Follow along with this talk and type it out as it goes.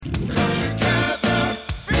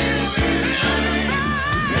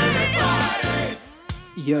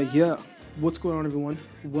Yeah. What's going on, everyone?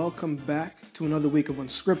 Welcome back to another week of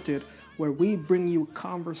Unscripted, where we bring you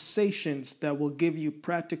conversations that will give you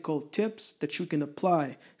practical tips that you can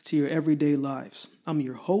apply to your everyday lives. I'm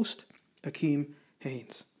your host, Akeem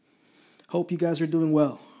Haynes. Hope you guys are doing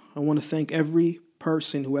well. I want to thank every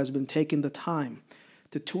person who has been taking the time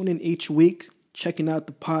to tune in each week, checking out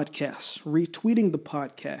the podcast, retweeting the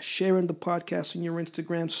podcast, sharing the podcast in your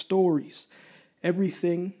Instagram stories.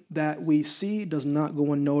 Everything that we see does not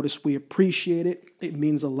go unnoticed. We appreciate it. It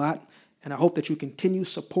means a lot. And I hope that you continue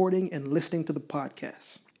supporting and listening to the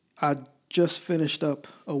podcast. I just finished up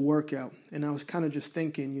a workout, and I was kind of just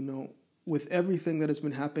thinking, with everything that has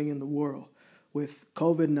been happening in the world, with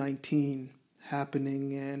COVID-19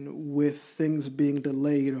 happening and with things being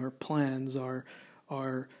delayed, our plans,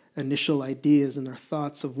 our initial ideas and our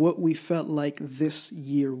thoughts of what we felt like this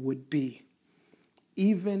year would be.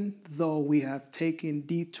 Even though we have taken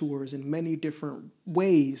detours in many different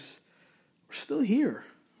ways, we're still here,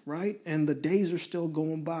 right? And the days are still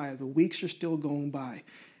going by. The weeks are still going by.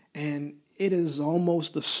 And it is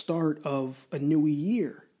almost the start of a new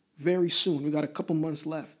year very soon. We got a couple months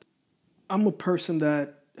left. I'm a person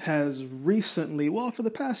that has recently, for the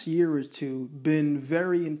past year or two, been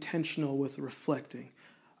very intentional with reflecting.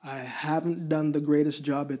 I haven't done the greatest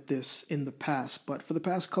job at this in the past, but for the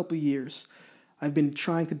past couple years, I've been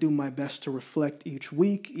trying to do my best to reflect each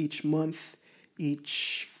week, each month,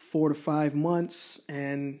 each 4 to 5 months,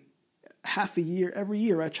 and half a year. Every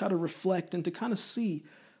year I try to reflect and to kind of see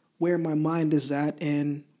where my mind is at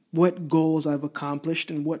and what goals I've accomplished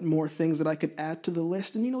and what more things that I could add to the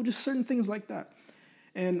list and, just certain things like that.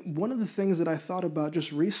 And one of the things that I thought about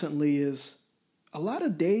just recently is a lot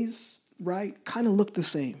of days, right, kind of look the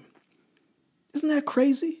same. Isn't that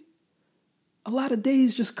crazy? A lot of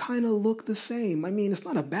days just kind of look the same. I mean, it's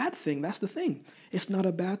not a bad thing. That's the thing. It's not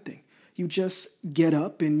a bad thing. You just get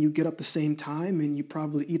up and you get up the same time and you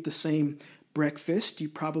probably eat the same breakfast. You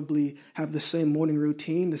probably have the same morning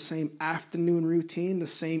routine, the same afternoon routine, the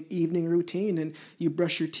same evening routine, and you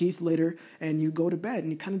brush your teeth later and you go to bed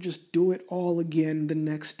and you kind of just do it all again the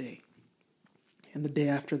next day and the day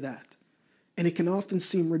after that. And it can often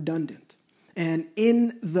seem redundant. And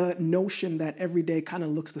in the notion that every day kind of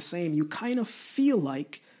looks the same, you kind of feel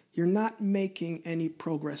like you're not making any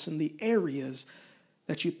progress in the areas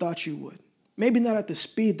that you thought you would. Maybe not at the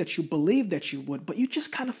speed that you believed that you would, but you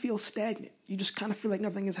just kind of feel stagnant. You just kind of feel like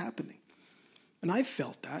nothing is happening. And I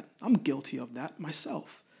felt that. I'm guilty of that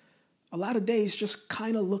myself. A lot of days just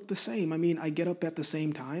kind of look the same. I mean, I get up at the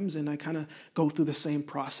same times and I kind of go through the same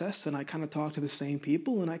process and I kind of talk to the same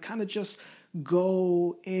people and I kind of just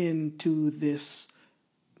go into this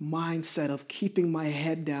mindset of keeping my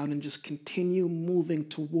head down and just continue moving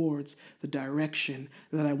towards the direction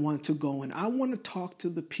that I want to go in. I want to talk to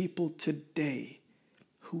the people today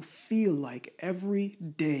who feel like every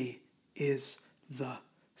day is the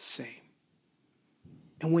same.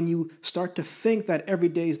 And when you start to think that every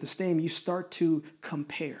day is the same, you start to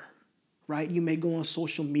compare, right? You may go on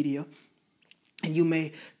social media and you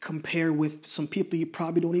may compare with some people you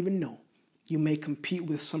probably don't even know. You may compete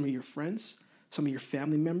with some of your friends, some of your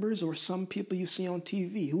family members, or some people you see on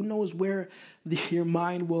TV. Who knows where your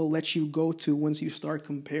mind will let you go to once you start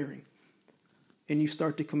comparing. And you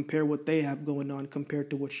start to compare what they have going on compared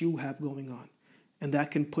to what you have going on. And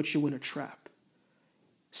that can put you in a trap.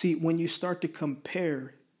 See, when you start to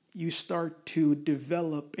compare, you start to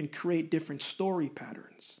develop and create different story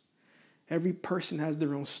patterns. Every person has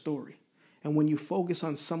their own story. And when you focus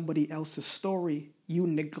on somebody else's story, you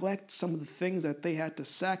neglect some of the things that they had to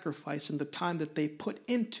sacrifice and the time that they put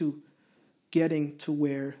into getting to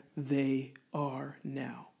where they are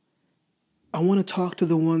now. I want to talk to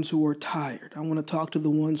the ones who are tired. I want to talk to the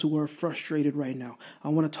ones who are frustrated right now. I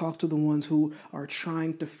want to talk to the ones who are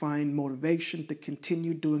trying to find motivation to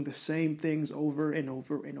continue doing the same things over and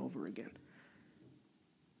over and over again.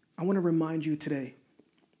 I want to remind you today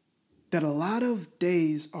that a lot of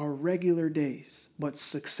days are regular days, but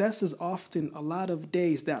success is often a lot of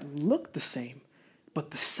days that look the same,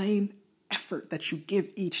 but the same effort that you give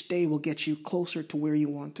each day will get you closer to where you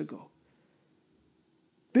want to go.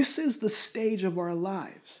 This is the stage of our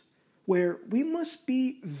lives where we must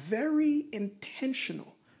be very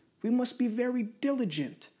intentional. We must be very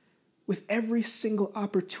diligent with every single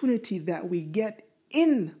opportunity that we get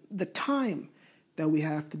in the time that we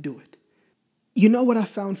have to do it. You know what I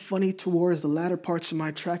found funny towards the latter parts of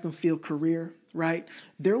my track and field career, right?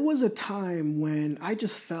 There was a time when I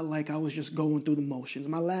just felt like I was just going through the motions.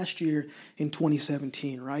 My last year in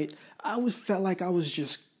 2017, right? Felt like I was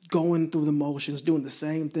just going through the motions, doing the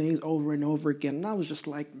same things over and over again. And I was just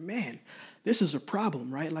like, man, this is a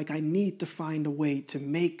problem, right? Like, I need to find a way to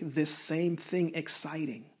make this same thing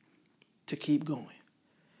exciting to keep going.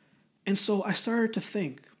 And so I started to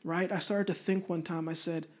think, right? I started to think one time, I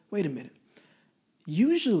said, wait a minute.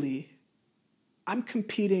 Usually I'm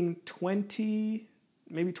competing 20,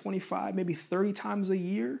 maybe 25, maybe 30 times a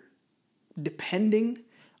year, depending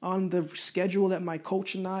on the schedule that my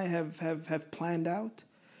coach and I have planned out.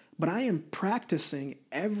 But I am practicing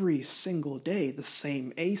every single day, the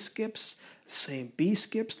same A skips, the same B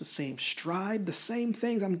skips, the same stride, the same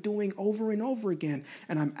things I'm doing over and over again.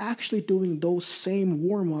 And I'm actually doing those same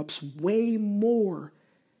warm-ups way more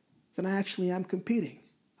than I actually am competing.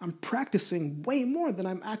 I'm practicing way more than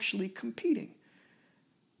I'm actually competing.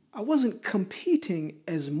 I wasn't competing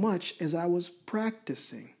as much as I was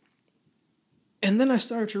practicing. And then I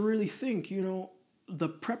started to really think, the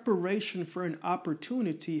preparation for an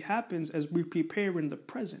opportunity happens as we prepare in the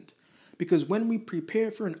present. Because when we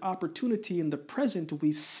prepare for an opportunity in the present,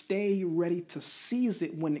 we stay ready to seize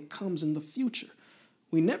it when it comes in the future.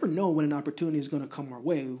 We never know when an opportunity is going to come our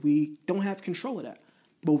way. We don't have control of that.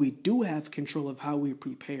 But we do have control of how we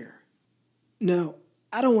prepare. Now,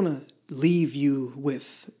 I don't want to leave you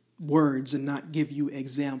with words and not give you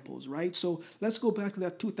examples, right? So let's go back to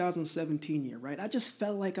that 2017 year, right? I just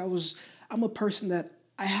felt like I'm a person that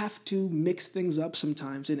I have to mix things up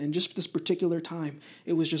sometimes. And just this particular time,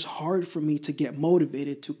 it was just hard for me to get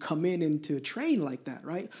motivated to come in and to train like that,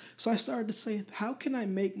 right? So I started to say, how can I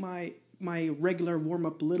make my regular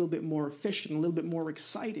warm-up a little bit more efficient, a little bit more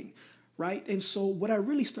exciting, right? And so what I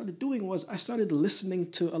really started doing was I started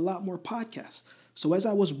listening to a lot more podcasts. So as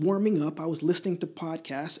I was warming up, I was listening to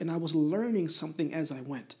podcasts and I was learning something as I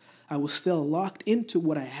went. I was still locked into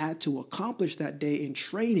what I had to accomplish that day in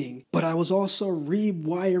training, but I was also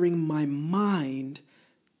rewiring my mind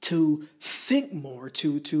to think more,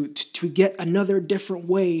 to get another different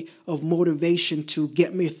way of motivation to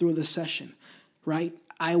get me through the session, right?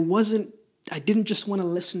 I didn't just want to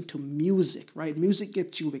listen to music, right? Music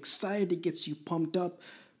gets you excited, it gets you pumped up.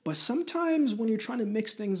 But sometimes when you're trying to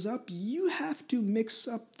mix things up, you have to mix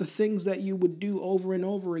up the things that you would do over and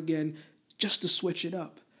over again just to switch it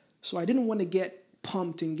up. So I didn't want to get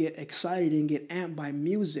pumped and get excited and get amped by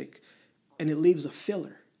music and it leaves a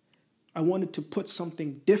filler. I wanted to put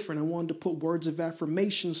something different. I wanted to put words of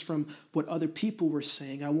affirmations from what other people were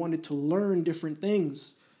saying. I wanted to learn different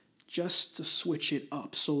things just to switch it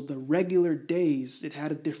up. So the regular days, it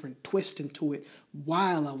had a different twist into it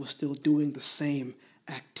while I was still doing the same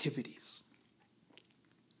activities.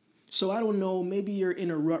 So I don't know, maybe you're in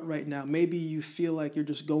a rut right now. Maybe you feel like you're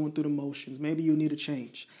just going through the motions. Maybe you need a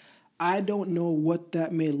change. I don't know what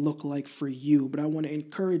that may look like for you, but I want to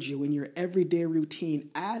encourage you in your everyday routine,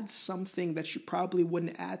 add something that you probably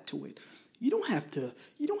wouldn't add to it. You don't have to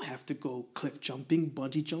go cliff jumping,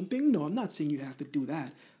 bungee jumping. No, I'm not saying you have to do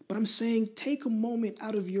that. But I'm saying take a moment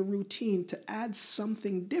out of your routine to add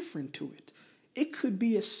something different to it. It could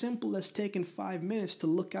be as simple as taking 5 minutes to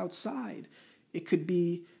look outside. It could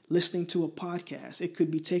be listening to a podcast. It could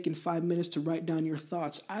be taking 5 minutes to write down your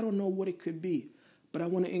thoughts. I don't know what it could be, but I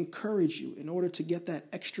want to encourage you in order to get that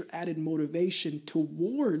extra added motivation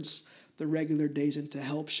towards the regular days and to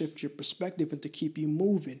help shift your perspective and to keep you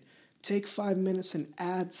moving. Take 5 minutes and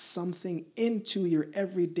add something into your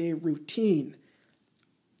everyday routine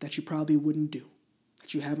that you probably wouldn't do,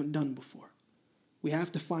 that you haven't done before. We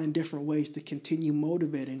have to find different ways to continue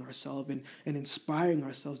motivating ourselves and inspiring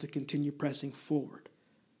ourselves to continue pressing forward.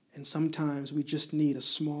 And sometimes we just need a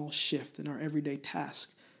small shift in our everyday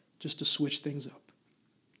task just to switch things up.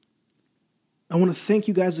 I want to thank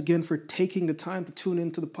you guys again for taking the time to tune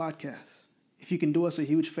into the podcast. If you can do us a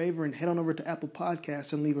huge favor and head on over to Apple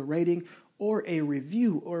Podcasts and leave a rating or a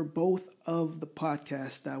review or both of the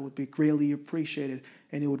podcasts, that would be greatly appreciated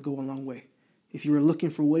and it would go a long way. If you are looking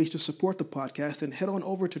for ways to support the podcast, then head on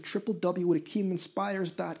over to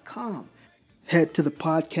www.akeeminspires.com. Head to the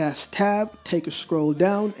podcast tab, take a scroll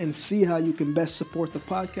down, and see how you can best support the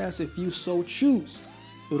podcast if you so choose.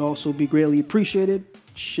 It would also be greatly appreciated.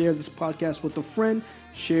 Share this podcast with a friend.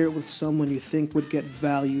 Share it with someone you think would get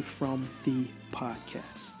value from the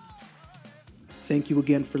podcast. Thank you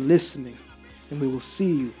again for listening, and we will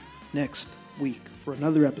see you next week for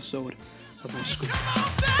another episode of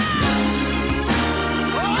Unscripted.